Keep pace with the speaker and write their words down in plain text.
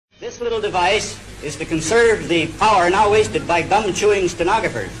This little device is to conserve the power now wasted by gum-chewing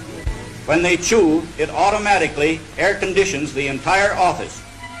stenographers. When they chew, it automatically air conditions the entire office.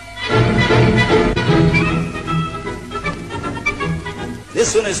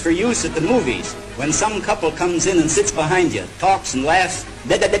 This one is for use at the movies, when some couple comes in and sits behind you, talks and laughs,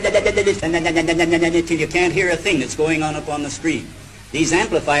 till you can't hear a thing that's going on up on the screen. These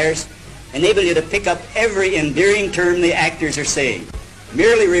amplifiers enable you to pick up every endearing term the actors are saying.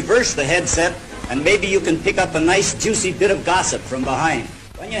 Merely reverse the headset, and maybe you can pick up a nice juicy bit of gossip from behind.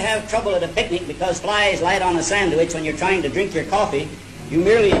 When you have trouble at a picnic because flies light on a sandwich when you're trying to drink your coffee, you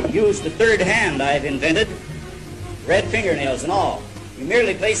merely use the third hand I've invented, red fingernails and all. You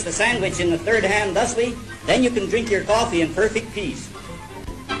merely place the sandwich in the third hand thusly, then you can drink your coffee in perfect peace.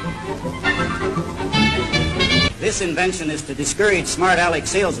 This invention is to discourage smart aleck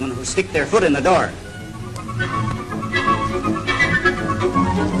salesmen who stick their foot in the door.